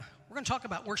going to talk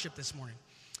about worship this morning.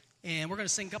 And we're going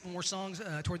to sing a couple more songs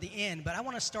toward the end. But I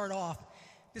want to start off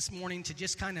this morning to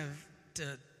just kind of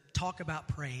to talk about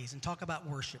praise and talk about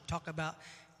worship, talk about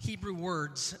Hebrew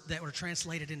words that were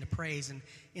translated into praise. And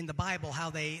in the Bible, how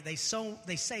they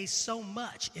say so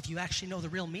much if you actually know the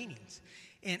real meanings.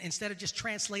 And instead of just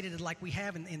translated it like we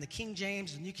have in the King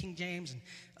James, the New King James, and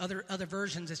other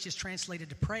versions, it's just translated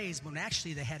to praise, when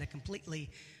actually they had a completely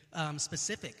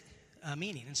specific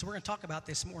meaning. And so we're going to talk about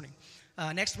this morning.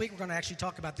 Next week, we're going to actually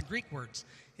talk about the Greek words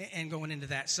and going into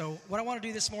that. So what I want to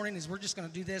do this morning is we're just going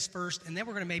to do this first, and then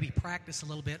we're going to maybe practice a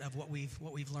little bit of what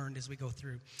we've learned as we go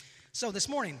through. So this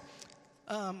morning,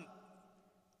 I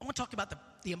want to talk about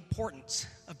the importance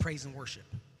of praise and worship.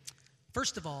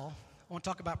 First of all, I want to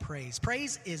talk about praise.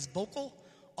 Praise is vocal,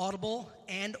 audible,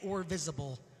 and or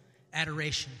visible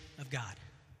adoration of God.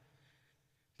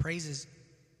 Praise is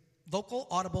vocal,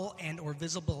 audible, and or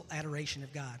visible adoration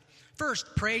of God. First,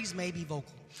 praise may be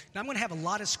vocal. Now, I'm going to have a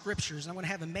lot of scriptures, and I'm going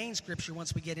to have a main scripture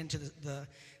once we get into the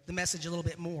message a little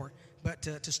bit more. But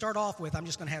to start off with, I'm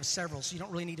just going to have several, so you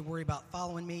don't really need to worry about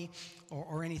following me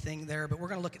or anything there. But we're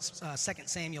going to look at 2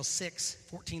 Samuel 6,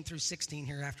 14 through 16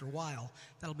 here after a while.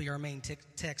 That'll be our main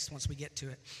text once we get to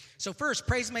it. So first,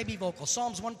 praise may be vocal.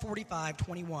 Psalms 145,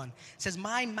 21 says,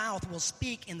 "My mouth will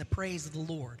speak in the praise of the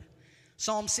Lord."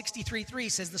 Psalm 63:3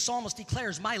 says, the psalmist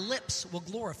declares, "My lips will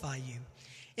glorify you."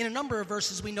 In a number of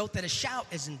verses, we note that a shout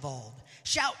is involved.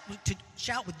 Shout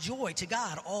with joy to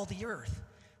God, all the earth.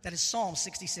 That is Psalm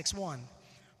 66:1.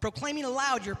 Proclaiming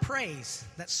aloud your praise.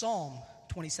 That's Psalm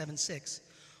 27:6.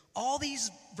 All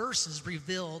these verses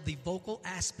reveal the vocal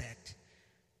aspect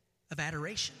of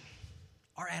adoration,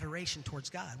 our adoration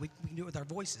towards God. We can do it with our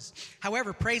voices.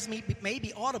 However, praise may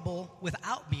be audible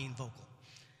without being vocal.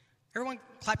 Everyone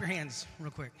clap your hands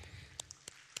real quick.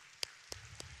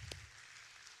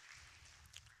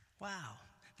 Wow,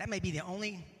 that may be the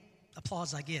only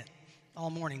applause I get all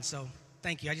morning, so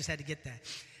thank you. I just had to get that.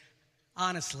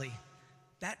 Honestly,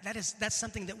 that's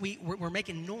something that we're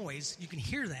making noise. You can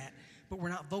hear that, but we're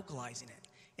not vocalizing it.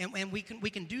 And we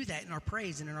can do that in our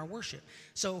praise and in our worship.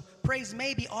 So praise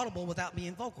may be audible without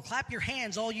being vocal. Clap your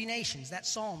hands, all you nations. That's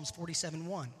Psalms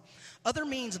 47:1. Other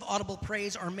means of audible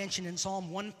praise are mentioned in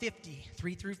Psalm 150,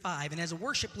 3 through 5. And as a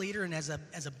worship leader and as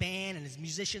a band and as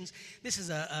musicians, this is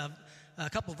a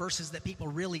couple verses that people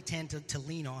really tend to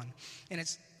lean on. And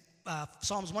it's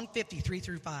Psalms 150, 3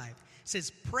 through 5. It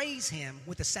says, "Praise him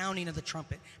with the sounding of the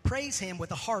trumpet. Praise him with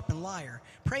the harp and lyre.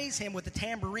 Praise him with the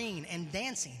tambourine and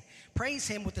dancing. Praise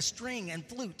him with the string and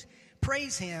flute.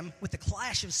 Praise him with the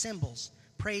clash of cymbals.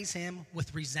 Praise him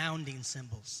with resounding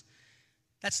cymbals."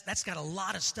 That's got a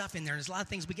lot of stuff in there. There's a lot of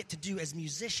things we get to do as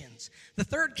musicians. The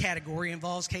third category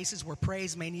involves cases where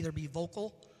praise may neither be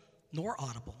vocal nor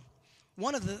audible.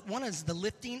 One is the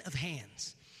lifting of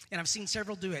hands. And I've seen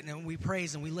several do it, and we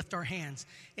praise and we lift our hands.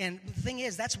 And the thing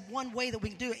is, that's one way that we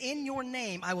can do it. "In your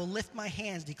name I will lift my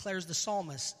hands," declares the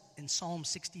psalmist in Psalm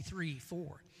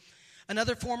 63:4.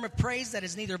 Another form of praise that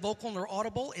is neither vocal nor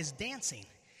audible is dancing.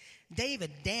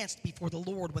 David danced before the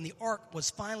Lord when the ark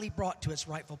was finally brought to its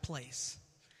rightful place.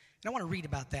 And I want to read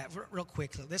about that real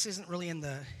quick. So this isn't really in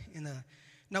the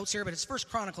notes here, but it's 1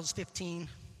 Chronicles 15,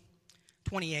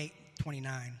 28,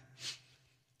 29.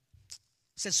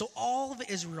 It says, "So all of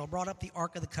Israel brought up the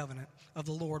ark of the covenant of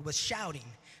the Lord with shouting,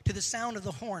 to the sound of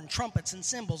the horn, trumpets, and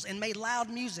cymbals, and made loud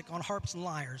music on harps and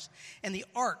lyres. And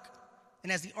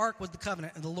as the ark was the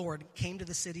covenant of the Lord, came to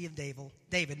the city of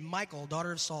David, Michal,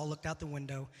 daughter of Saul, looked out the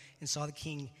window and saw the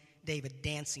king David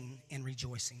dancing and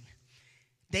rejoicing."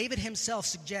 David himself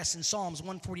suggests in Psalms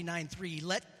 149:3,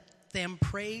 "Let them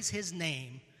praise his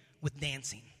name with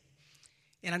dancing."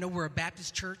 And I know we're a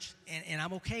Baptist church, and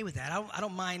I'm okay with that. I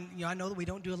don't mind, I know that we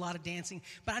don't do a lot of dancing,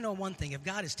 but I know one thing. If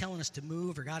God is telling us to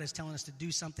move, or God is telling us to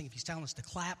do something, if he's telling us to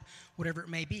clap, whatever it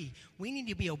may be, we need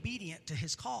to be obedient to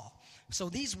his call. So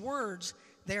these words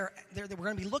that we're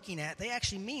going to be looking at, they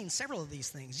actually mean several of these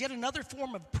things. Yet another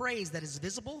form of praise that is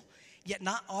visible, yet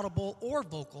not audible or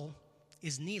vocal,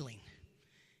 is kneeling.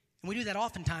 And we do that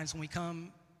oftentimes when we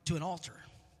come to an altar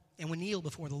and we kneel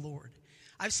before the Lord.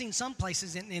 I've seen some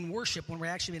places in worship, when we're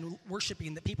actually in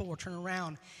worshiping, that people will turn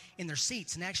around in their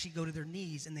seats and actually go to their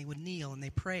knees, and they would kneel and they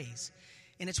praise.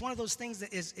 And it's one of those things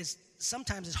that is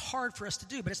sometimes is hard for us to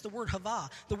do, but it's the word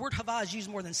havah. The word havah is used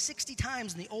more than 60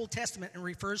 times in the Old Testament and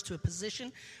refers to a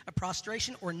position, a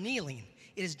prostration, or kneeling.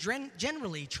 It is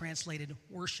generally translated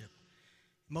worship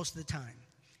most of the time.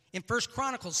 In 1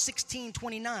 Chronicles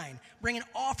 16:29, bring an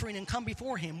offering and come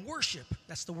before him. Worship,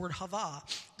 that's the word havah,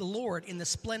 the Lord in the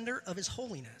splendor of his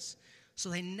holiness. So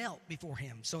they knelt before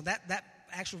him. So that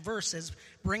actual verse says,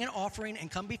 bring an offering and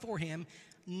come before him,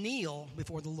 kneel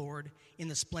before the Lord in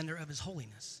the splendor of his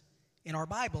holiness. In our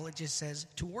Bible, it just says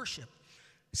to worship.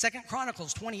 2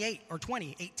 Chronicles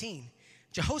 20:18.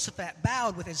 Jehoshaphat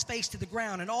bowed with his face to the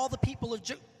ground, and all the people of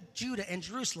Judah and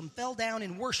Jerusalem fell down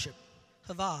in worship,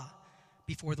 Havah,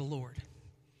 before the Lord.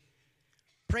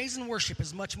 Praise and worship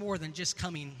is much more than just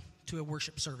coming to a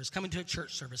worship service, coming to a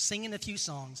church service, singing a few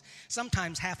songs,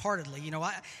 sometimes half-heartedly. You know,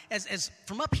 as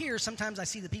from up here, sometimes I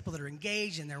see the people that are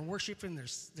engaged and they're worshiping,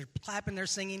 they're clapping, they're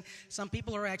singing. Some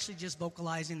people are actually just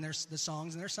vocalizing the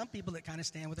songs, and there's some people that kind of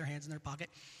stand with their hands in their pocket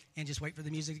and just wait for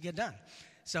the music to get done.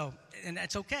 So, and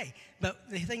that's okay. But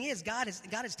the thing is, God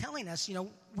is telling us, you know,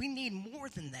 we need more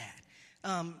than that.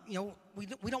 You know, we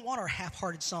don't want our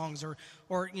half-hearted songs,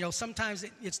 or you know, sometimes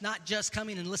it's not just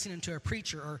coming and listening to a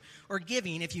preacher or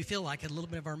giving, if you feel like it, a little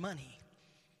bit of our money.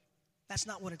 That's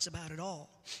not what it's about at all.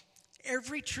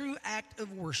 Every true act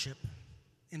of worship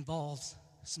involves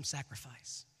some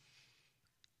sacrifice.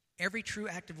 Every true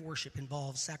act of worship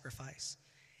involves sacrifice.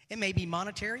 It may be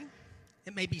monetary.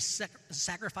 It may be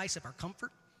sacrifice of our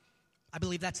comfort. I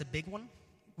believe that's a big one.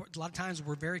 A lot of times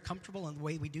we're very comfortable in the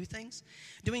way we do things.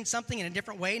 Doing something in a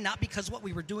different way, not because what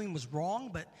we were doing was wrong,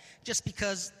 but just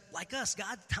because, like us,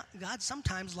 God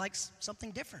sometimes likes something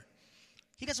different.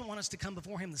 He doesn't want us to come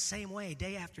before him the same way,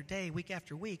 day after day, week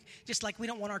after week, just like we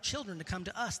don't want our children to come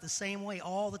to us the same way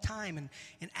all the time and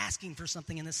asking for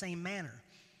something in the same manner.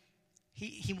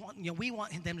 We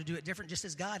want them to do it different, just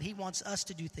as God, he wants us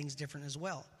to do things different as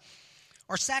well.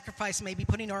 Our sacrifice may be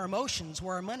putting our emotions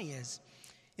where our money is.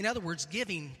 In other words,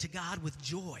 giving to God with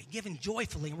joy, giving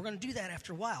joyfully. And we're going to do that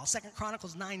after a while. 2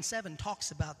 Chronicles 9:7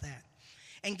 talks about that.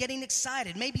 And getting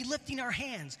excited, maybe lifting our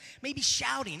hands, maybe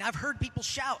shouting. I've heard people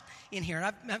shout in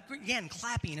here. Again,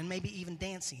 clapping and maybe even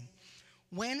dancing.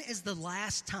 When is the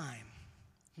last time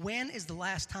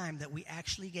that we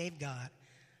actually gave God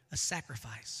a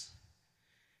sacrifice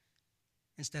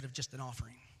instead of just an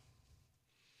offering?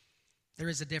 There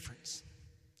is a difference.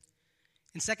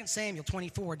 In 2 Samuel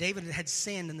 24, David had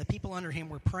sinned, and the people under him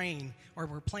were praying or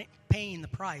were paying the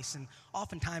price. And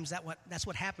oftentimes that's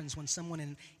what happens when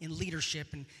someone in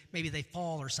leadership and maybe they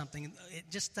fall or something. It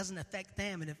just doesn't affect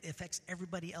them, it affects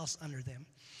everybody else under them.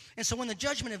 And so when the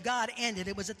judgment of God ended,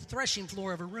 it was at the threshing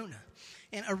floor of Araunah.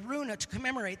 And Araunah, to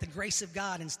commemorate the grace of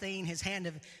God and staying his hand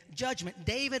of judgment,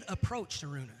 David approached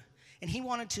Araunah. And he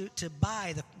wanted to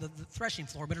buy the threshing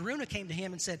floor. But Araunah came to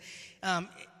him and said,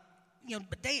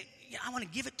 but David, I want to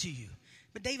give it to you.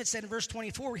 But David said in verse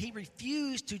 24, he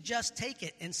refused to just take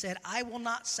it and said, I will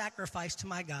not sacrifice to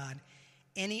my God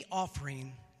any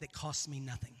offering that costs me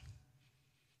nothing.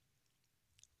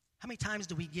 How many times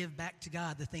do we give back to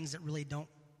God the things that really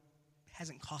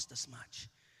hasn't cost us much?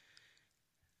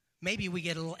 Maybe we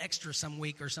get a little extra some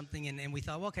week or something, and we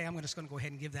thought, well, okay, I'm just going to go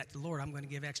ahead and give that to the Lord. I'm going to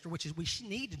give extra, which is we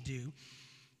need to do,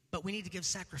 but we need to give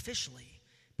sacrificially,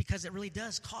 because it really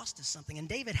does cost us something. And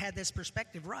David had this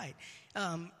perspective right.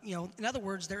 In other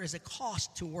words, there is a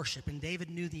cost to worship, and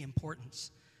David knew the importance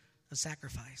of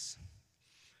sacrifice.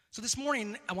 So this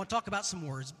morning, I want to talk about some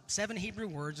words, 7 Hebrew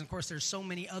words. And of course, there's so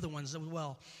many other ones as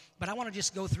well. But I want to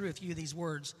just go through a few of these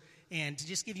words and to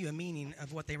just give you a meaning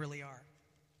of what they really are.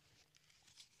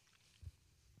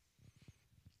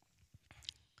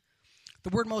 The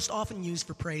word most often used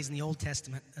for praise in the Old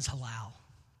Testament is halal.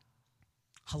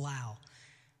 Halal.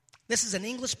 This is an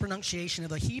English pronunciation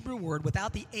of a Hebrew word.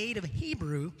 Without the aid of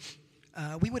Hebrew,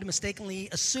 we would mistakenly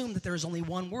assume that there is only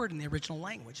one word in the original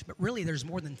language. But really, there's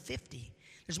more than 50.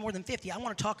 There's more than 50. I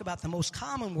want to talk about the most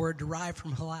common word derived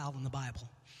from halal in the Bible.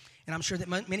 And I'm sure that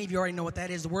many of you already know what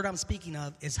that is. The word I'm speaking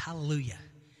of is hallelujah.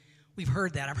 We've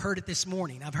heard that. I've heard it this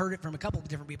morning. I've heard it from a couple of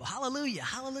different people. Hallelujah,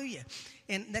 hallelujah.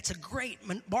 And that's a great,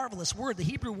 marvelous word. The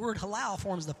Hebrew word halal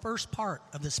forms the first part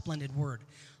of this splendid word.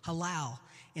 Halal,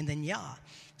 and then yah.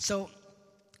 So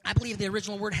I believe the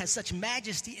original word has such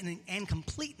majesty and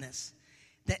completeness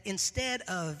that instead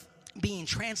of being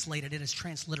translated, it is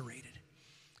transliterated.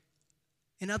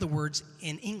 In other words,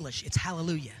 in English, it's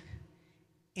hallelujah.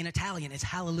 In Italian, it's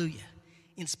hallelujah.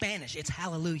 In Spanish, it's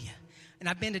hallelujah. And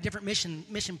I've been to different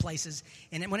mission places,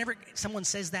 and whenever someone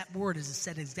says that word, is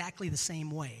said exactly the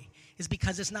same way. It's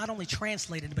because it's not only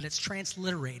translated, but it's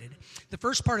transliterated. The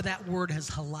first part of that word is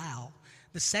halal.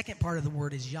 The second part of the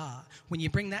word is yah. When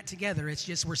you bring that together, it's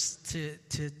just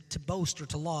to boast or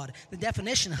to laud. The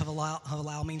definition of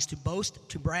halal means to boast,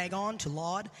 to brag on, to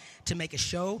laud, to make a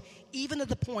show, even to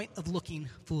the point of looking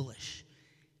foolish,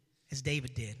 as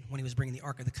David did when he was bringing the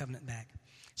Ark of the Covenant back.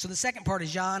 So the second part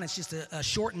is yah, and it's just a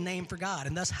shortened name for God.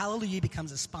 And thus, hallelujah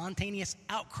becomes a spontaneous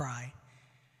outcry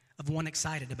of one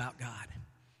excited about God.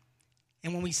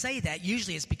 And when we say that,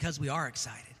 usually it's because we are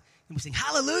excited. And we sing,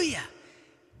 hallelujah.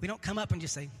 We don't come up and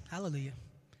just say, hallelujah.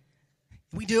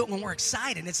 We do it when we're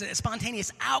excited. It's a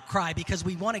spontaneous outcry because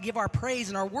we want to give our praise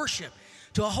and our worship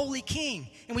to a holy King.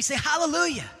 And we say,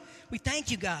 hallelujah. We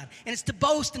thank you, God. And it's to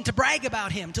boast and to brag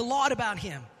about him, to laud about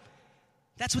him.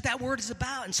 That's what that word is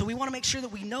about. And so we want to make sure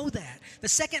that we know that. The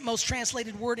second most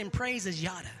translated word in praise is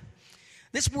yada.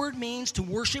 This word means to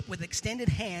worship with extended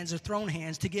hands or thrown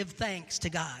hands, to give thanks to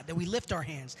God, that we lift our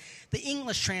hands. The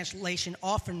English translation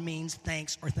often means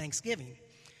thanks or thanksgiving.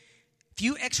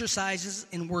 Few exercises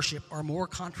in worship are more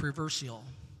controversial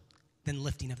than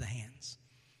lifting of the hands,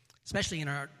 especially in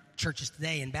our churches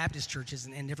today, in Baptist churches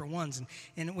and different ones.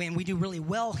 And we do really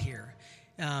well here.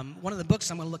 One of the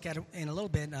books I'm going to look at in a little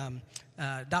bit,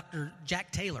 Dr.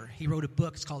 Jack Taylor, he wrote a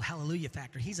book. It's called Hallelujah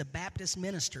Factor. He's a Baptist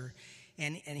minister,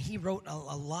 and he wrote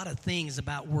a lot of things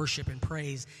about worship and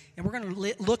praise. And we're going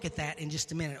to look at that in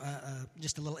just a minute,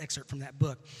 just a little excerpt from that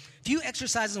book. Few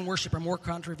exercises in worship are more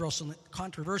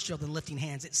controversial than lifting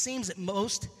hands. It seems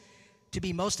to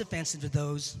be most offensive to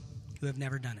those who have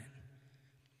never done it.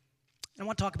 I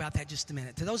want to talk about that just a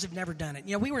minute. To those who've never done it,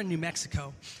 we were in New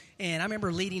Mexico, and I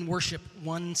remember leading worship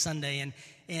one Sunday,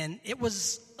 and it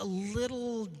was a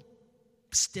little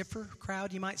stiffer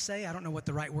crowd, you might say. I don't know what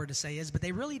the right word to say is, but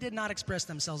they really did not express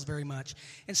themselves very much.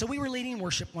 And so we were leading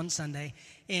worship one Sunday,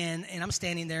 and I'm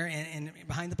standing there and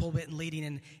behind the pulpit and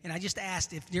leading, and I just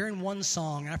asked if during one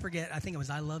song, and I forget, I think it was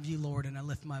I Love You, Lord, and I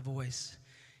lift my voice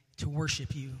to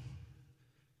worship you,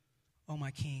 oh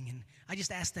my King. And I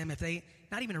just asked them if they,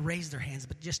 not even to raise their hands,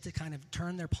 but just to kind of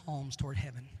turn their palms toward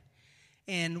heaven.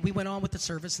 And we went on with the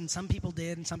service, and some people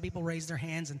did, and some people raised their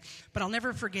hands. But I'll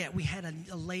never forget, we had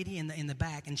a lady in the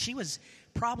back, and she was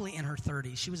probably in her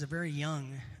 30s. She was a very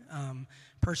young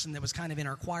person that was kind of in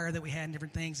our choir that we had and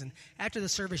different things. And after the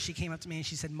service, she came up to me, and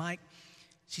she said, Mike,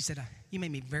 she said, you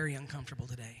made me very uncomfortable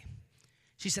today.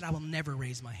 She said, I will never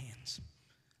raise my hands.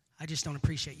 I just don't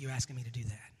appreciate you asking me to do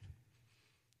that.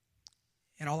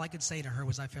 And all I could say to her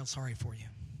was, I feel sorry for you.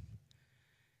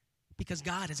 Because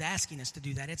God is asking us to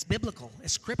do that. It's biblical.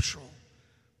 It's scriptural.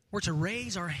 We're to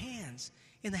raise our hands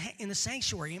in the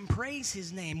sanctuary and praise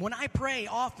his name. When I pray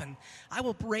often, I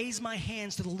will raise my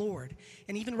hands to the Lord.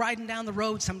 And even riding down the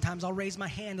road, sometimes I'll raise my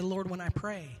hand to the Lord when I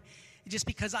pray. Just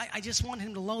because I just want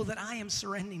him to know that I am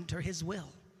surrendering to his will.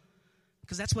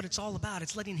 Because that's what it's all about.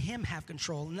 It's letting him have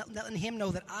control and letting him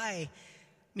know that I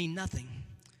mean nothing.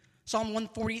 Psalm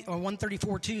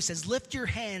 134:2 says, lift your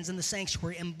hands in the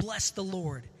sanctuary and bless the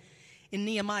Lord. In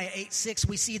Nehemiah 8:6,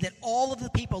 we see that all of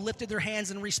the people lifted their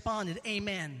hands and responded,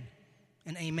 amen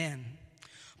and amen.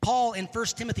 Paul in 1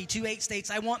 Timothy 2:8 states,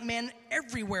 I want men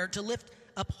everywhere to lift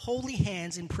up holy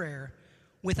hands in prayer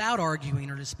without arguing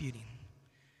or disputing.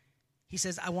 He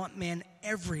says, I want men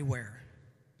everywhere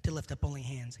to lift up holy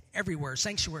hands. Everywhere.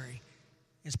 Sanctuary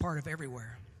is part of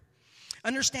everywhere.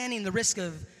 Understanding the risk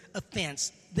of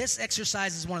offense, this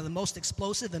exercise is one of the most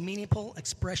explosive and meaningful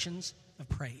expressions of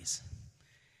praise.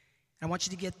 I want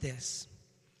you to get this.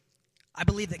 I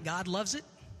believe that God loves it,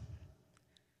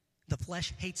 the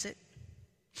flesh hates it,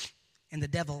 and the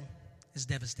devil is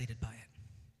devastated by it.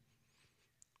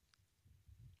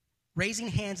 Raising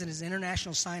hands is an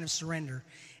international sign of surrender,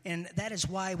 and that is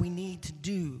why we need to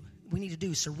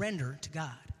do surrender to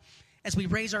God. As we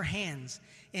raise our hands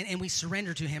and we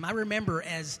surrender to him. I remember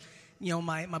as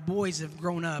my boys have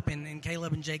grown up, and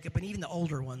Caleb and Jacob, and even the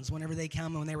older ones, whenever they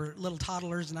come, when they were little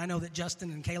toddlers, and I know that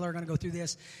Justin and Kayla are going to go through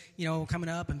this, coming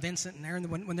up, and Vincent and Aaron,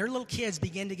 when their little kids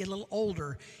begin to get a little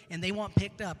older, and they want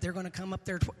picked up, they're going to come up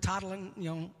there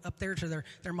toddling, up there to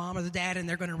their mom or the dad, and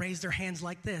they're going to raise their hands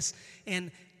like this,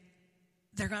 and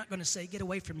they're not going to say, get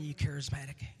away from me, you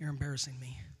charismatic, you're embarrassing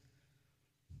me.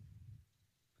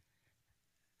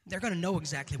 They're going to know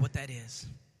exactly what that is.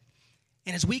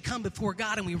 And as we come before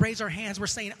God and we raise our hands, we're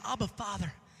saying, Abba,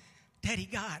 Father, Daddy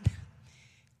God,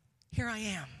 here I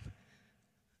am.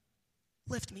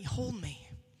 Lift me, hold me,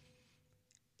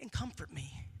 and comfort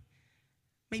me.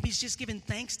 Maybe it's just giving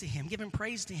thanks to him, giving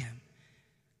praise to him.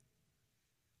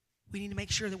 We need to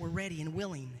make sure that we're ready and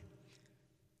willing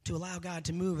to allow God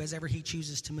to move as ever he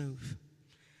chooses to move.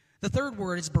 The third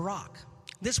word is barak.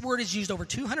 This word is used over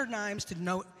 200 times to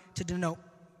denote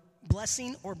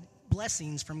blessing or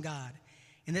blessings from God.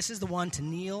 And this is the one to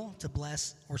kneel, to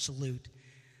bless, or salute.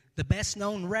 The best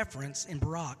known reference in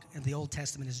Barak in the Old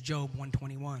Testament is Job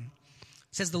 121. It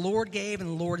says, the Lord gave and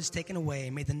the Lord has taken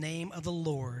away. May the name of the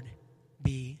Lord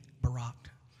be baraked.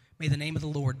 May the name of the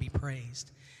Lord be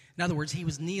praised. In other words, he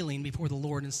was kneeling before the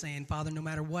Lord and saying, Father, no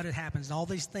matter what happens, all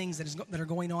these things that are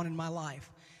going on in my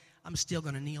life, I'm still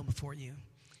going to kneel before you,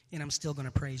 and I'm still going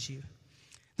to praise you.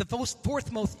 The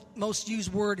fourth most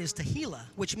used word is tehillah,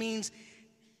 which means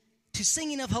to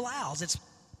singing of halals. It's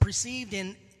perceived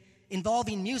in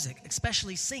involving music,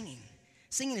 especially singing.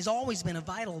 Singing has always been a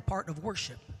vital part of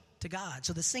worship to God.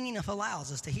 So the singing of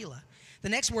halals is tehillah. The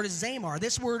next word is zamar.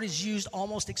 This word is used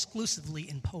almost exclusively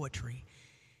in poetry.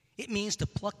 It means to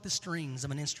pluck the strings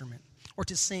of an instrument, or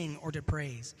to sing, or to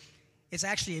praise. It's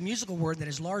actually a musical word that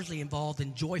is largely involved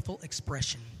in joyful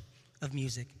expression of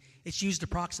music. It's used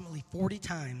approximately 40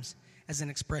 times as an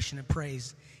expression of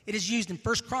praise. It is used in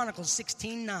 1 Chronicles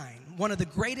 16:9, one of the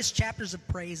greatest chapters of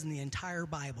praise in the entire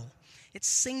Bible. It's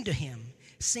sing to him,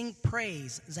 sing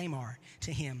praise, zamar,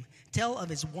 to him. Tell of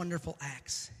his wonderful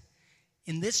acts.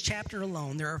 In this chapter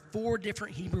alone, there are 4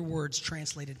 different Hebrew words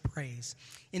translated praise.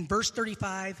 In verse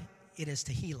 35, it is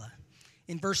tehillah.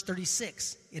 In verse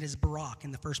 36, it is barak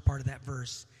in the first part of that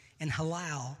verse, and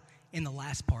halal in the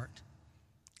last part.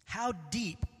 How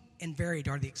deep and varied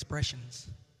are the expressions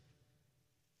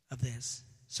of this?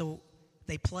 So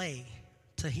they play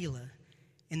tehillah,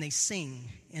 and they sing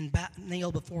and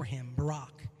kneel before him,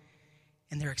 barak,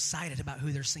 and they're excited about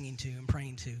who they're singing to and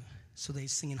praying to, so they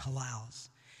sing in halals.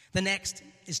 The next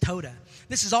is toda.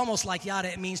 This is almost like yada.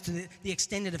 It means to the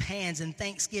extended of hands in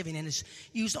thanksgiving, and is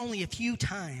used only a few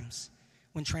times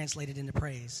when translated into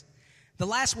praise. The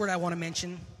last word I want to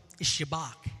mention is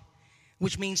shabach,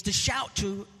 which means to shout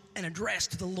to and address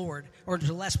to the Lord, or to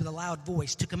bless with a loud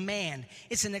voice, to command.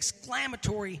 It's an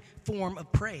exclamatory form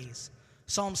of praise.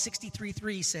 Psalm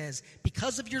 63:3 says,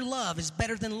 because of your love is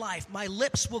better than life, my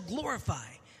lips will glorify,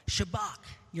 shabach,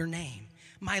 your name.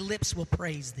 My lips will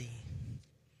praise thee.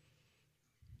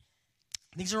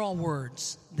 These are all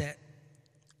words that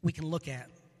we can look at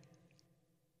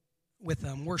with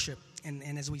worship,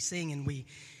 and as we sing and we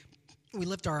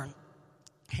lift our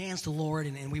hands to the Lord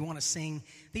and we want to sing.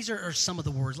 These are some of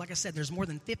the words. Like I said, there's more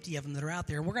than 50 of them that are out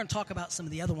there, and we're going to talk about some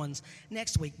of the other ones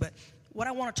next week. But what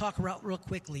I want to talk about real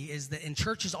quickly is that in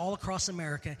churches all across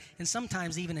America, and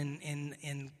sometimes even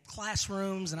in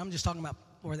classrooms, and I'm just talking about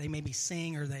where they maybe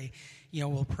sing or they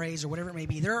will praise or whatever it may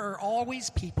be, there are always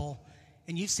people,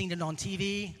 and you've seen it on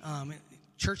TV,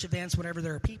 church events, whatever,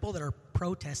 there are people that are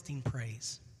protesting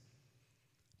praise.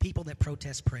 People that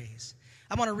protest praise.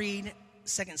 I want to read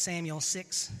 2 Samuel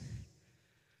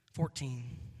 6:14.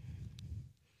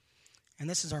 And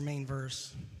this is our main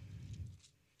verse.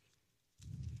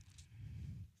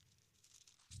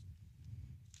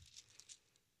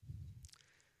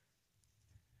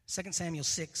 Second Samuel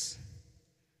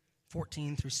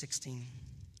 6:14 through 16.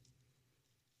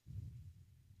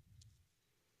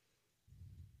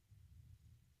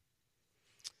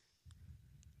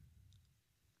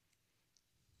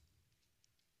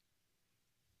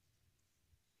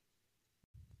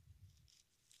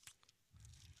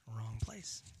 Wrong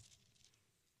place.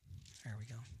 There we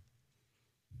go.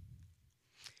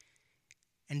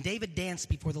 And David danced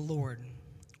before the Lord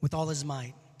with all his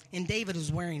might. And David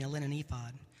was wearing a linen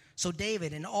ephod. So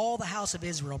David and all the house of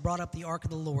Israel brought up the ark of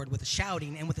the Lord with a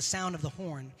shouting and with the sound of the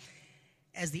horn.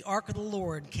 As the ark of the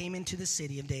Lord came into the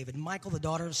city of David, Michal, the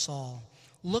daughter of Saul,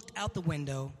 looked out the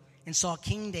window and saw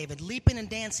King David leaping and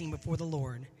dancing before the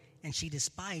Lord, and she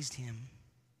despised him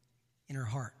in her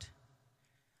heart.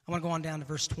 I want to go on down to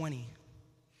verse 20.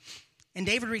 And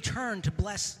David returned to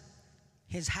bless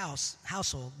his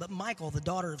household. But Michal, the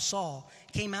daughter of Saul,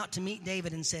 came out to meet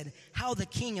David and said, how the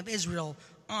king of Israel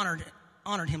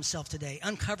honored himself today,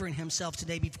 uncovering himself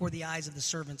today before the eyes of the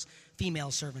servants,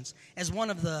 female servants, as one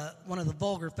of the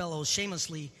vulgar fellows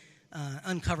shamelessly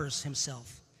uncovers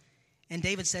himself. And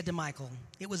David said to Michal,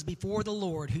 it was before the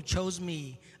Lord who chose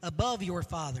me above your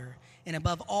father and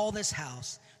above all this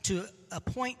house to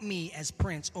appoint me as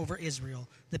prince over Israel,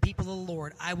 the people of the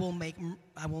Lord. I will make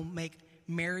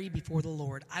merry before the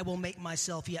Lord. I will make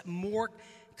myself yet more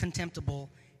contemptible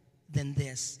than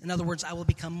this. In other words, I will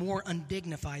become more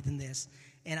undignified than this,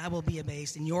 and I will be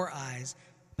abased in your eyes.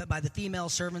 But by the female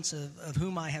servants of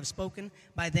whom I have spoken,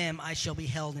 by them I shall be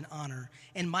held in honor.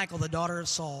 And Michal, the daughter of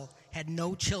Saul, had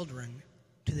no children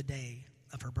to the day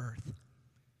of her birth.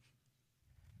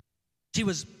 She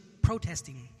was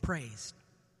protesting praise.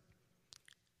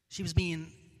 She was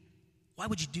why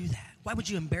would you do that? Why would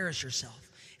you embarrass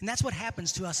yourself? And that's what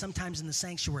happens to us sometimes in the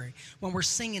sanctuary when we're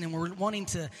singing and we're wanting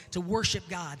to worship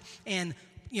God. And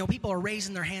people are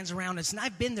raising their hands around us, and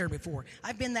I've been there before.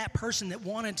 I've been that person that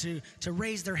wanted to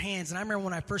raise their hands. And I remember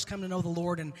when I first come to know the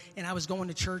Lord, and I was going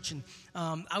to church, and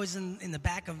I was in the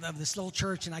back of this little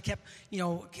church, and I kept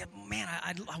man,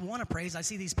 I want to praise. I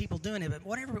see these people doing it, but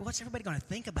what's everybody going to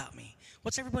think about me?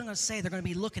 What's everybody going to say? They're going to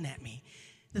be looking at me.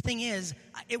 The thing is,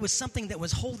 it was something that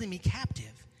was holding me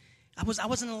captive. I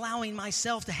wasn't allowing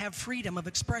myself to have freedom of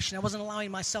expression. I wasn't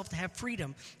allowing myself to have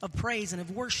freedom of praise and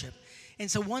of worship. And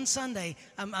so one Sunday,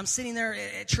 I'm sitting there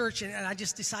at church, and I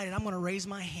just decided I'm going to raise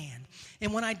my hand.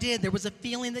 And when I did, there was a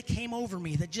feeling that came over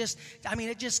me that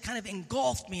it just kind of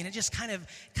engulfed me, and it just kind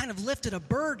of lifted a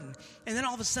burden. And then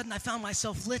all of a sudden, I found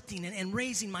myself lifting and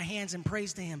raising my hands in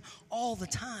praise to Him all the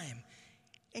time.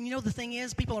 And you know, the thing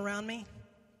is, people around me,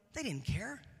 they didn't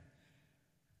care.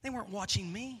 They weren't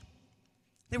watching me.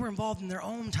 They were involved in their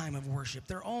own time of worship,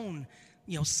 their own,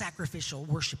 sacrificial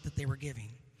worship that they were giving.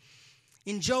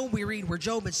 In Job, we read where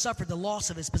Job had suffered the loss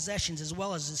of his possessions as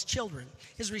well as his children.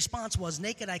 His response was,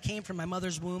 "Naked I came from my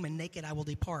mother's womb, and naked I will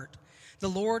depart. The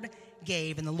Lord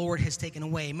gave, and the Lord has taken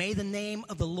away. May the name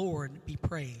of the Lord be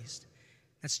praised."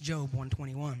 That's Job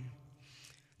 121.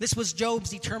 This was Job's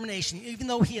determination. Even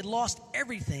though he had lost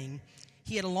everything,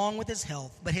 he had along with his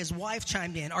health. But his wife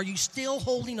chimed in, "Are you still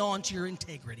holding on to your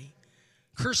integrity?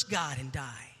 Curse God and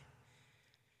die."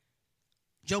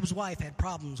 Job's wife had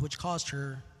problems which caused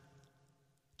her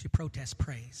to protest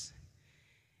praise.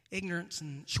 Ignorance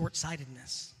and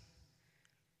short-sightedness.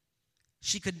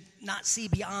 She could not see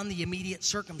beyond the immediate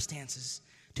circumstances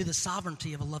to the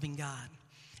sovereignty of a loving God.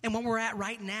 And what we're at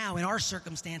right now in our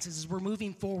circumstances is we're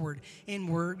moving forward and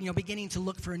we're beginning to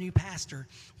look for a new pastor.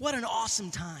 What an awesome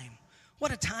time.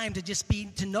 What a time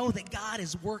to know that God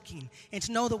is working and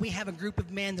to know that we have a group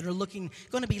of men that are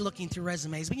going to be looking through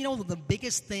resumes. But the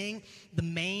biggest thing, the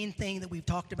main thing that we've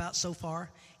talked about so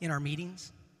far in our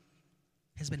meetings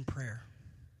has been prayer.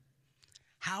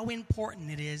 How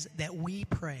important it is that we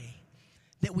pray,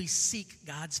 that we seek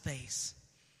God's face.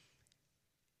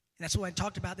 And that's what I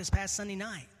talked about this past Sunday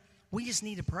night. We just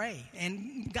need to pray.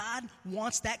 And God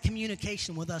wants that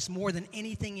communication with us more than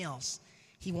anything else.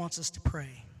 He wants us to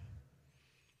pray.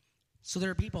 So there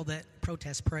are people that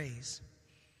protest praise.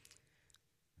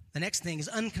 The next thing is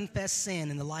unconfessed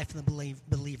sin in the life of the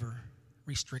believer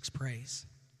restricts praise.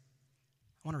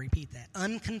 I want to repeat that.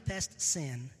 Unconfessed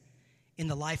sin in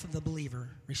the life of the believer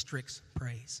restricts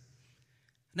praise.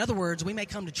 In other words, we may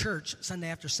come to church Sunday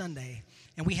after Sunday,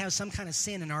 and we have some kind of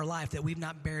sin in our life that we've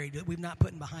not buried, that we've not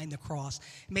put behind the cross.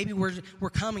 Maybe we're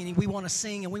coming and we want to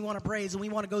sing and we want to praise and we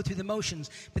want to go through the motions,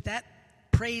 but that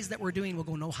praise that we're doing will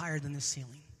go no higher than this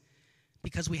ceiling.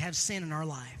 Because we have sin in our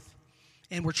life.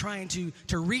 And we're trying to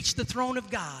reach the throne of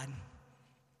God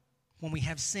when we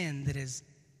have sin that is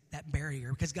that barrier.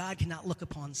 Because God cannot look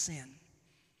upon sin.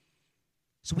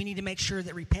 So we need to make sure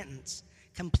that repentance,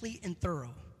 complete and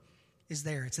thorough, is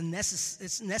there. It's a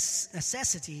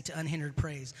necessity to unhindered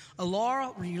praise. A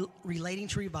law relating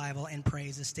to revival and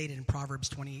praise is stated in Proverbs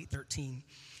 28:13.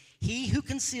 He who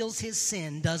conceals his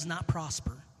sin does not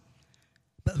prosper,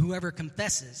 but whoever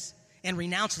confesses and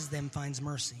renounces them finds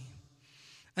mercy.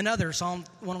 Another, Psalm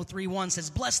 103:1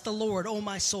 says, "Bless the Lord, O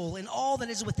my soul, and all that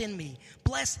is within me.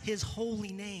 Bless his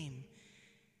holy name."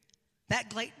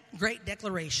 That great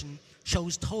declaration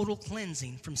shows total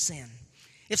cleansing from sin.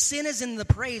 If sin is in the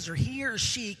praiser, he or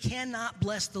she cannot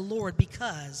bless the Lord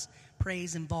because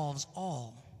praise involves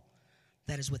all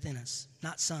that is within us,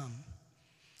 not some.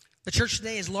 The church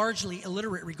today is largely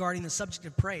illiterate regarding the subject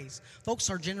of praise. Folks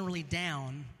are generally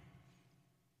down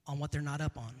on what they're not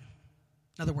up on.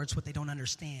 In other words, what they don't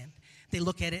understand. They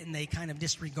look at it and they kind of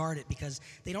disregard it because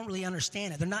they don't really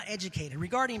understand it. They're not educated.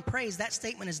 Regarding praise, that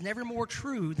statement is never more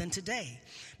true than today.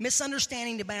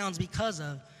 Misunderstanding abounds because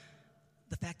of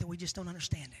the fact that we just don't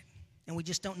understand it. And we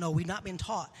just don't know. We've not been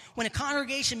taught. When a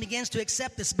congregation begins to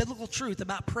accept this biblical truth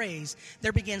about praise,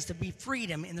 there begins to be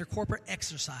freedom in their corporate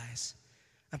exercise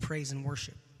of praise and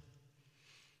worship.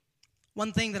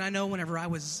 One thing that I know whenever I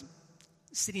was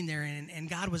sitting there and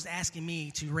God was asking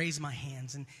me to raise my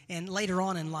hands, and later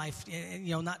on in life,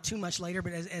 not too much later,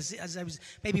 but as I was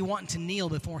maybe wanting to kneel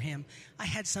before him, I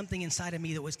had something inside of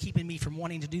me that was keeping me from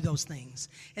wanting to do those things.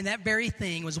 And that very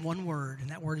thing was one word, and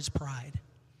that word is pride.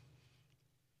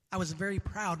 I was a very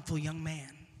proudful young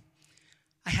man.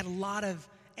 I had a lot of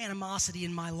animosity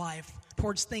in my life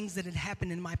towards things that had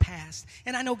happened in my past.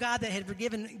 And I know God that had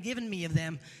given me of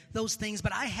them, those things,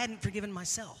 but I hadn't forgiven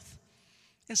myself.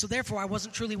 And so therefore, I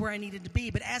wasn't truly where I needed to be.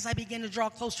 But as I began to draw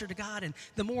closer to God, and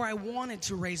the more I wanted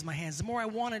to raise my hands, the more I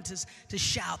wanted to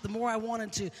shout, the more I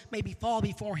wanted to maybe fall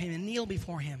before him and kneel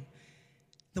before him,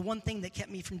 the one thing that kept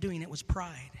me from doing it was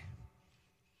pride.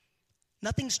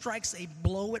 Nothing strikes a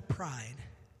blow at pride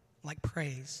like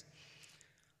praise.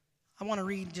 I want to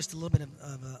read just a little bit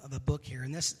of a book here,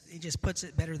 and it just puts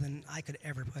it better than I could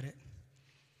ever put it.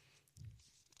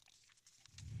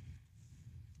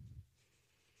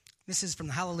 This is from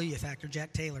the Hallelujah Factor,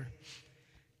 Jack Taylor.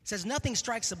 It says, "Nothing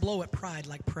strikes a blow at pride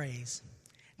like praise.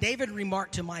 David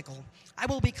remarked to Michal, I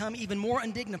will become even more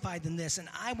undignified than this, and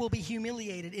I will be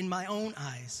humiliated in my own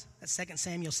eyes. That's 2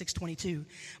 Samuel 6:22.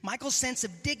 Michal's sense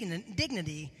of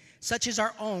dignity, such as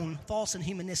our own, false and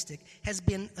humanistic, has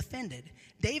been offended.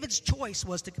 David's choice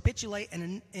was to capitulate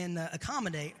and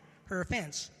accommodate her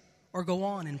offense, or go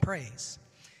on in praise.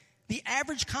 The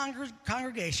average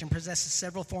congregation possesses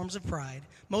several forms of pride.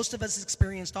 Most of us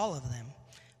experienced all of them.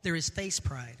 There is face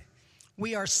pride.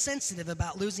 We are sensitive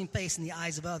about losing face in the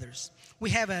eyes of others. We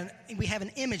have an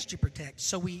image to protect,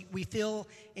 so we feel,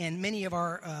 and many of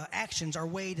our actions are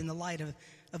weighed in the light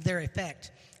of their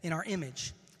effect in our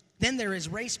image. Then there is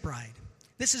race pride.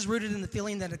 This is rooted in the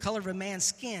feeling that the color of a man's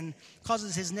skin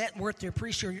causes his net worth to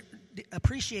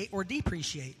appreciate or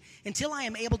depreciate. Until I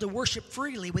am able to worship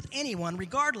freely with anyone,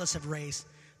 regardless of race,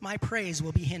 my praise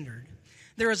will be hindered.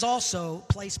 There is also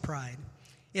place pride.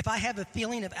 If I have a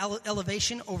feeling of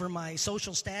elevation over my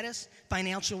social status,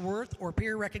 financial worth, or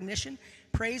peer recognition,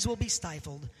 praise will be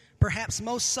stifled. Perhaps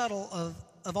most subtle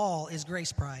of all is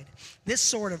grace pride. This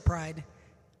sort of pride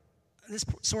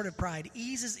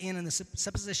eases in the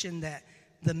supposition that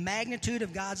the magnitude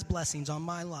of God's blessings on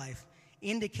my life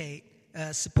indicate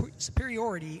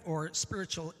superiority or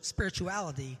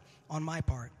spirituality on my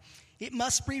part. It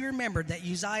must be remembered that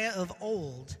Uzziah of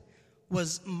old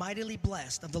was mightily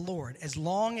blessed of the Lord as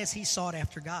long as he sought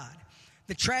after God.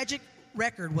 The tragic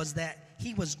record was that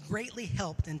he was greatly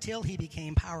helped until he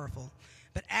became powerful.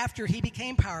 But after he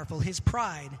became powerful, his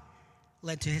pride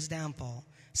led to his downfall.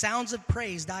 Sounds of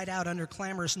praise died out under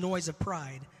clamorous noise of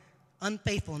pride.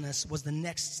 Unfaithfulness was the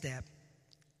next step,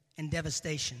 and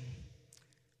devastation.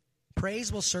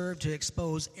 Praise will serve to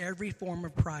expose every form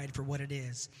of pride for what it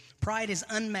is. Pride is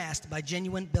unmasked by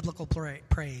genuine biblical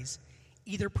praise.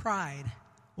 Either pride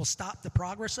will stop the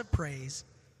progress of praise,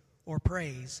 or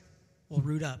praise will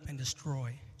root up and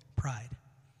destroy pride.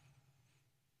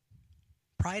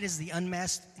 Pride is the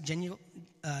unmasked,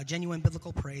 genuine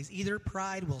biblical praise. Either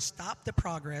pride will stop the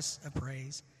progress of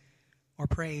praise, or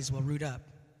praise will root up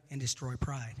and destroy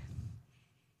pride.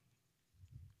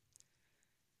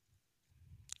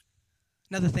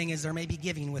 Another thing is there may be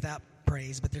giving without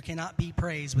praise, but there cannot be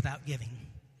praise without giving.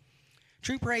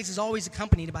 True praise is always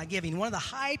accompanied by giving. One of the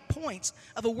high points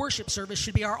of a worship service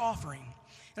should be our offering.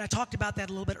 And I talked about that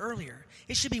a little bit earlier.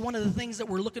 It should be one of the things that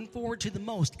we're looking forward to the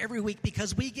most every week,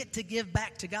 because we get to give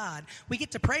back to God. We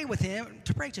get to pray with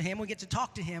Him, we get to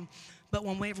talk to Him. But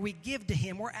whenever we give to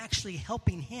Him, we're actually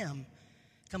helping Him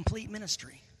complete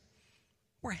ministry.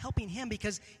 We're helping Him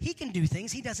because He can do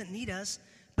things. He doesn't need us.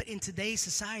 But in today's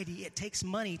society, it takes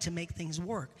money to make things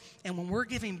work. And when we're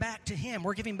giving back to Him,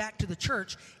 we're giving back to the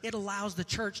church, it allows the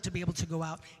church to be able to go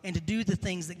out and to do the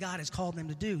things that God has called them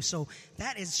to do. So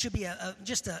that should be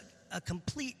just a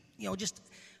complete, just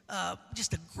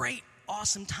a great,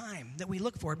 awesome time that we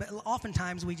look for. But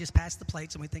oftentimes we just pass the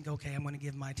plates and we think, okay, I'm going to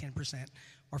give my 10%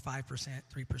 or 5%,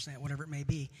 3%, whatever it may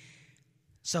be.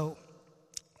 So,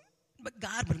 but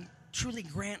God would truly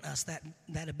grant us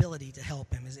that ability to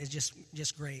help Him is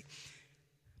just great.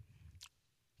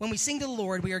 When we sing to the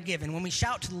Lord, we are giving. When we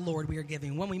shout to the Lord, we are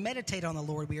giving. When we meditate on the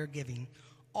Lord, we are giving.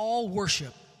 All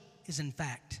worship is in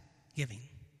fact giving.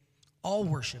 All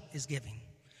worship is giving.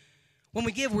 When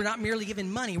we give, we're not merely giving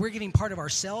money. We're giving part of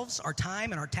ourselves, our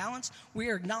time, and our talents. We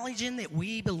are acknowledging that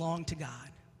we belong to God.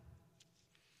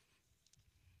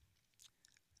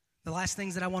 The last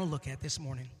things that I want to look at this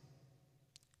morning.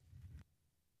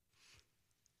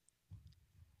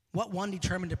 What one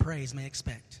determined to praise may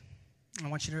expect. I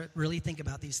want you to really think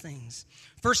about these things.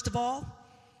 First of all,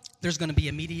 there's going to be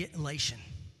immediate elation.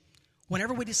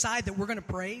 Whenever we decide that we're going to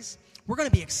praise, we're going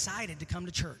to be excited to come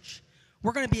to church.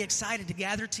 We're going to be excited to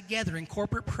gather together in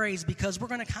corporate praise because we're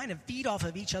going to kind of feed off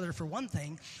of each other for one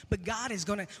thing, but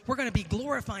we're going to be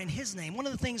glorifying His name. One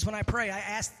of the things when I pray, I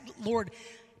ask, Lord,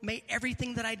 may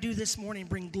everything that I do this morning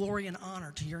bring glory and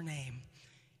honor to Your name.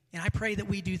 And I pray that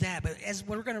we do that. But as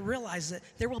we're going to realize that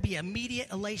there will be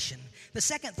immediate elation. The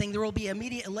second thing, there will be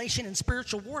immediate elation in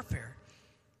spiritual warfare.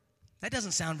 That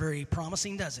doesn't sound very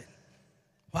promising, does it?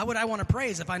 Why would I want to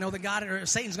praise if I know that God or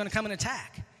Satan's going to come and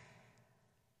attack?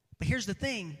 But here's the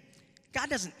thing.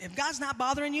 If God's not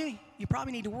bothering you, you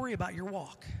probably need to worry about your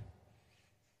walk.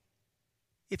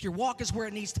 If your walk is where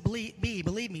it needs to be,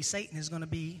 believe me, Satan is going to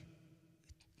be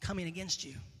coming against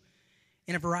you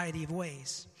in a variety of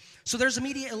ways. So there's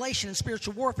immediate elation in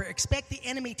spiritual warfare. Expect the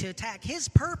enemy to attack. His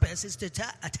purpose is to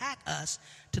attack us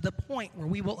to the point where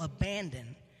we will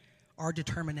abandon our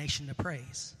determination to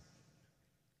praise.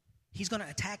 He's going to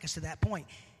attack us to that point.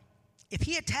 If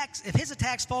his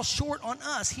attacks fall short on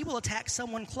us, he will attack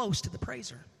someone close to the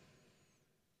praiser.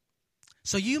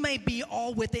 So you may be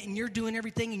all with it and you're doing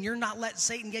everything and you're not letting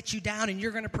Satan get you down and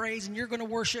you're going to praise and you're going to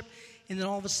worship. And then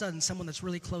all of a sudden, someone that's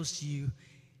really close to you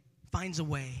finds a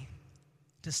way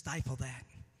to stifle that.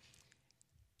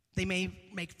 They may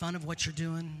make fun of what you're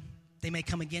doing. They may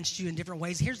come against you in different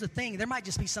ways. Here's the thing. There might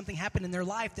just be something happen in their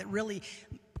life that really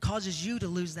causes you to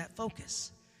lose that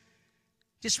focus.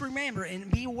 Just remember and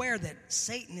be aware that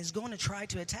Satan is going to try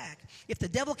to attack. If the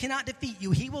devil cannot defeat you,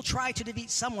 he will try to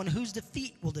defeat someone whose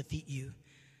defeat will defeat you.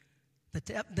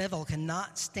 The devil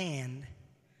cannot stand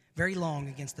very long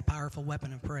against the powerful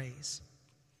weapon of praise.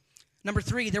 Number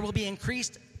 3, there will be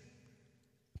increased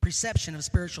perception of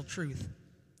spiritual truth.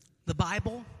 The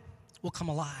Bible will come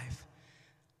alive.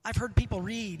 I've heard people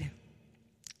read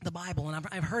the Bible, and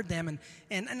I've heard them,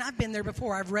 and I've been there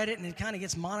before. I've read it, and it kind of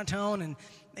gets monotone,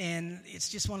 and it's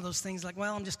just one of those things like,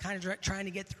 well, I'm just kind of trying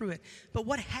to get through it. But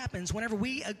what happens whenever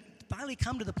we finally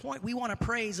come to the point we want to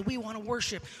praise, we want to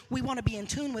worship, we want to be in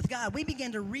tune with God, we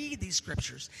begin to read these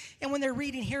scriptures. And when they're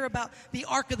reading here about the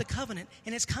Ark of the Covenant,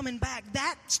 and it's coming back,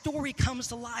 that story comes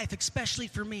to life, especially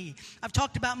for me. I've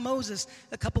talked about Moses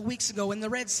a couple weeks ago and the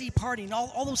Red Sea parting,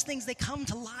 all those things, they come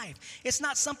to life. It's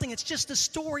not something, it's just a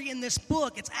story in this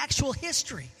book. It's actual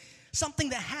history.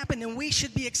 Something that happened, and we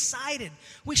should be excited.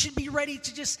 We should be ready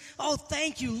to just, oh,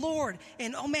 thank you, Lord.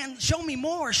 And, oh, man, show me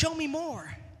more, show me more.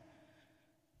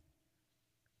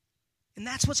 And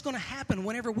that's what's going to happen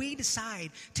whenever we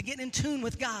decide to get in tune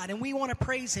with God and we want to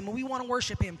praise Him and we want to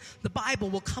worship Him. The Bible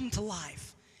will come to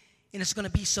life, and it's going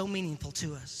to be so meaningful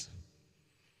to us.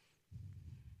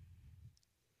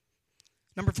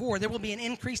 Number 4, there will be an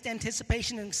increased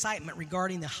anticipation and excitement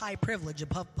regarding the high privilege of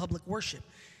public worship.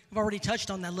 I've already touched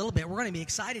on that a little bit. We're going to be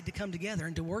excited to come together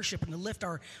and to worship and to lift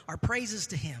our praises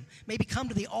to Him. Maybe come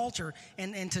to the altar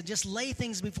and to just lay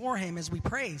things before Him as we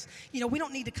praise. You know, we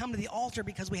don't need to come to the altar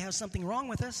because we have something wrong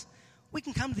with us. We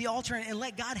can come to the altar and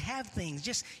let God have things.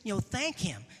 Just, thank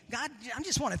Him. God, I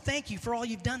just want to thank you for all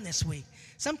you've done this week.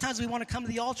 Sometimes we want to come to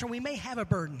the altar and we may have a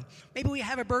burden. Maybe we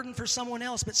have a burden for someone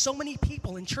else, but so many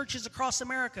people in churches across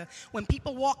America, when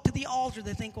people walk to the altar,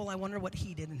 they think, well, I wonder what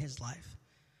he did in his life.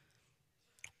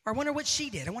 Or I wonder what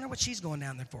she did. I wonder what she's going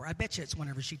down there for. I bet you it's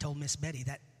whenever she told Miss Betty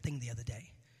that thing the other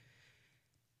day.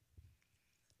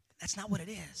 That's not what it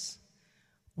is.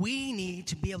 We need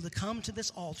to be able to come to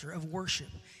this altar of worship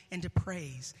and to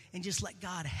praise and just let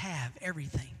God have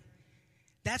everything.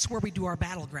 That's where we do our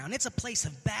battleground. It's a place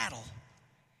of battle.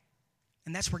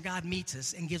 And that's where God meets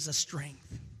us and gives us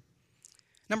strength.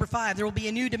 Number 5, there will be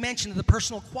a new dimension of the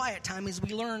personal quiet time as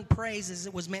we learn praise as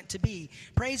it was meant to be.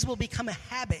 Praise will become a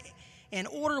habit, and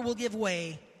order will give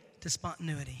way to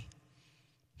spontaneity.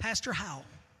 Pastor Howell,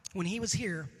 when he was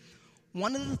here,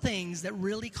 one of the things that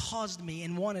really caused me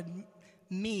and wanted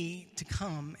me to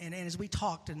come, and as we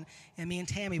talked, and me and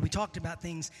Tammy, we talked about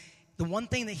things, the one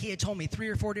thing that he had told me 3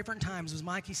 or 4 different times was,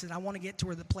 Mike, he said, I want to get to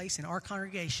where the place in our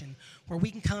congregation where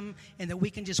we can come and that we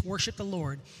can just worship the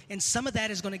Lord. And some of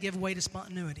that is going to give way to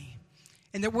spontaneity.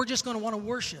 And that we're just going to want to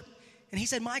worship. And he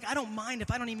said, Mike, I don't mind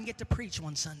if I don't even get to preach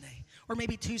one Sunday or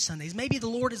maybe 2 Sundays. Maybe the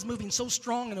Lord is moving so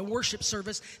strong in a worship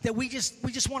service that we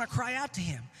just want to cry out to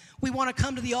Him. We want to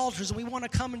come to the altars and we want to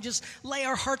come and just lay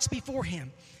our hearts before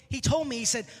Him. He told me, he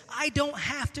said, I don't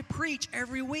have to preach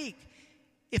every week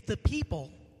if the people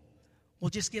will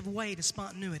just give way to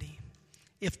spontaneity.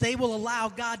 If they will allow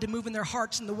God to move in their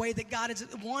hearts in the way that God is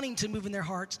wanting to move in their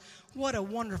hearts, what a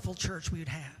wonderful church we would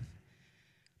have.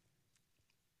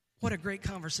 What a great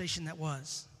conversation that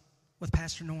was with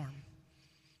Pastor Norm.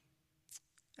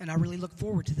 And I really look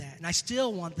forward to that. And I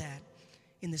still want that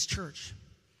in this church.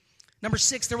 Number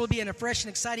 6, there will be a fresh and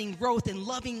exciting growth in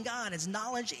loving God as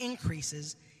knowledge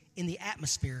increases in the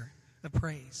atmosphere of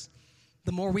praise.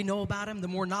 The more we know about Him, the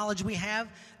more knowledge we have,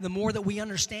 the more that we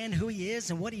understand who He is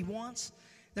and what He wants.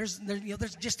 There's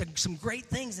just some great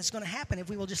things that's going to happen if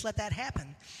we will just let that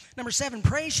happen. Number 7,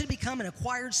 praise should become an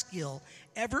acquired skill,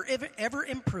 ever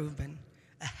improving,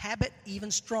 a habit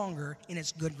even stronger in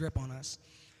its good grip on us.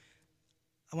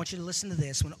 I want you to listen to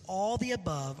this. When all the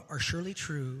above are surely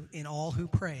true in all who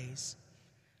praise,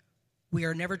 we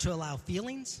are never to allow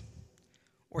feelings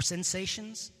or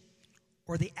sensations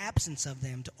or the absence of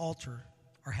them to alter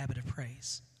our habit of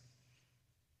praise.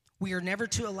 We are never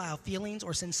to allow feelings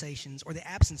or sensations or the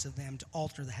absence of them to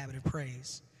alter the habit of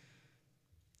praise.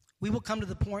 We will come to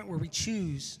the point where we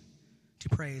choose to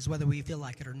praise whether we feel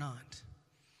like it or not.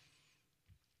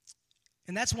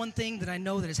 And that's one thing that I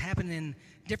know that has happened in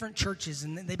different churches,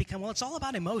 and they become, well, it's all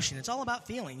about emotion. It's all about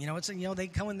feeling. They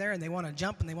come in there and they want to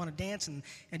jump and they want to dance and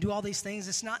do all these things.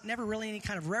 It's never really any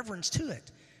kind of reverence to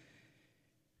it.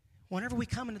 Whenever we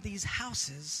come into these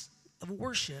houses of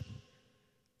worship,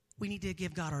 we need to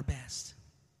give God our best.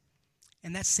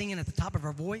 And that's singing at the top of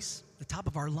our voice, the top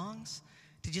of our lungs,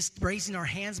 to just raising our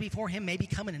hands before him, maybe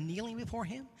coming and kneeling before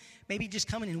him, maybe just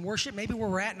coming in worship, maybe where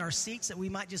we're at in our seats that we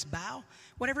might just bow,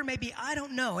 whatever it may be, I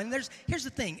don't know. And here's the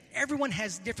thing, everyone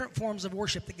has different forms of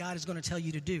worship that God is going to tell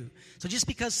you to do. So just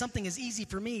because something is easy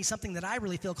for me, something that I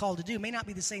really feel called to do, may not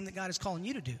be the same that God is calling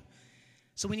you to do.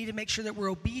 So we need to make sure that we're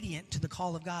obedient to the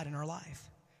call of God in our life.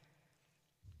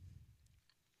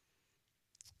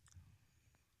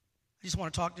 I just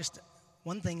want to talk just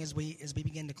one thing as we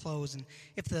begin to close, and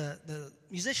if the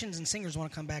musicians and singers want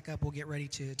to come back up, we'll get ready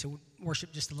to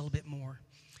worship just a little bit more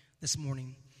this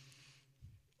morning.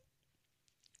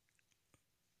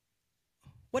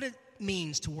 What it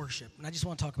means to worship, and I just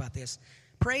want to talk about this.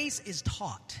 Praise is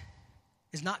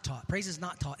not taught. Praise is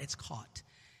not taught, it's caught.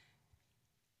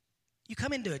 You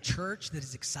come into a church that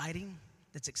is exciting,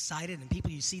 that's excited, and people,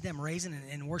 you see them raising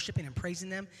and worshiping and praising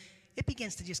them, it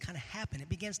begins to just kind of happen. It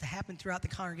begins to happen throughout the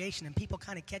congregation, and people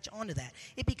kind of catch on to that.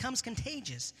 It becomes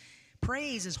contagious.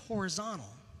 Praise is horizontal.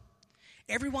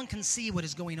 Everyone can see what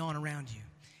is going on around you.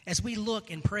 As we look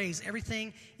and praise,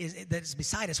 everything that is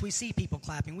beside us, we see people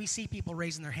clapping. We see people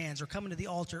raising their hands or coming to the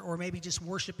altar or maybe just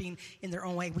worshiping in their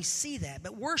own way. We see that.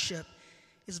 But worship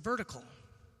is vertical.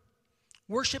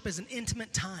 Worship is an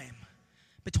intimate time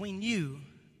between you,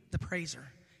 the praiser,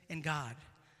 and God,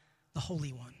 the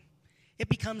Holy One. It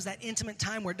becomes that intimate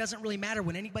time where it doesn't really matter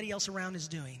what anybody else around is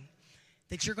doing,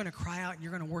 that you're going to cry out and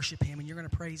you're going to worship him and you're going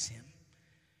to praise him.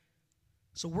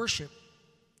 So worship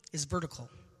is vertical.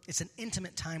 It's an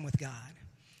intimate time with God.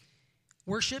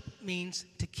 Worship means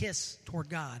to kiss toward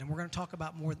God, and we're going to talk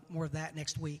about more of that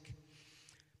next week.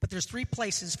 But there's 3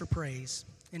 places for praise.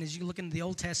 And as you look into the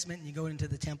Old Testament and you go into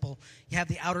the temple, you have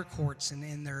the outer courts,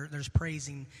 and there's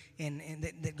praising and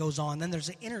that goes on. Then there's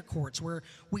the inner courts where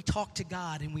we talk to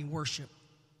God and we worship.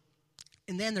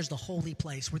 And then there's the holy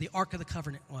place where the Ark of the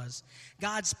Covenant was.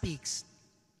 God speaks.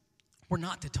 We're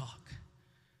not to talk.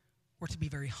 We're to be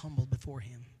very humble before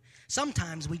him.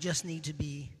 Sometimes we just need to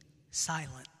be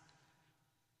silent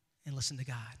and listen to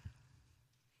God.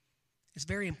 It's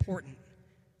very important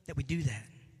that we do that.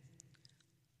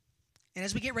 And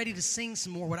as we get ready to sing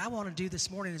some more, what I want to do this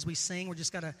morning as we sing, we're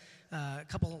just got a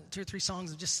couple, 2 or 3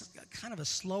 songs of just kind of a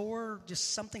slower,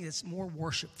 just something that's more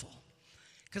worshipful.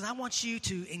 Because I want you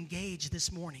to engage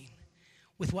this morning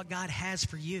with what God has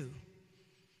for you.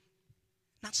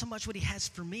 Not so much what he has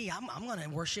for me. I'm going to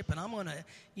worship and I'm going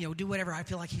to, do whatever I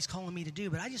feel like he's calling me to do.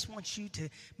 But I just want you to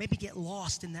maybe get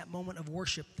lost in that moment of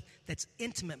worship that's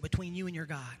intimate between you and your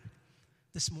God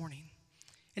this morning.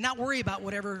 And not worry about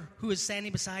who is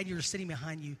standing beside you or sitting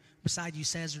beside you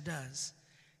says or does.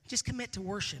 Just commit to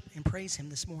worship and praise him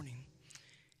this morning.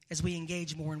 As we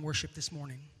engage more in worship this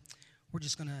morning, we're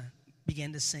just going to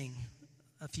begin to sing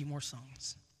a few more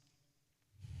songs.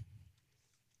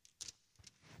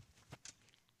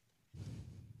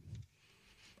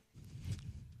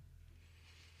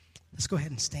 Let's go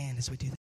ahead and stand as we do that.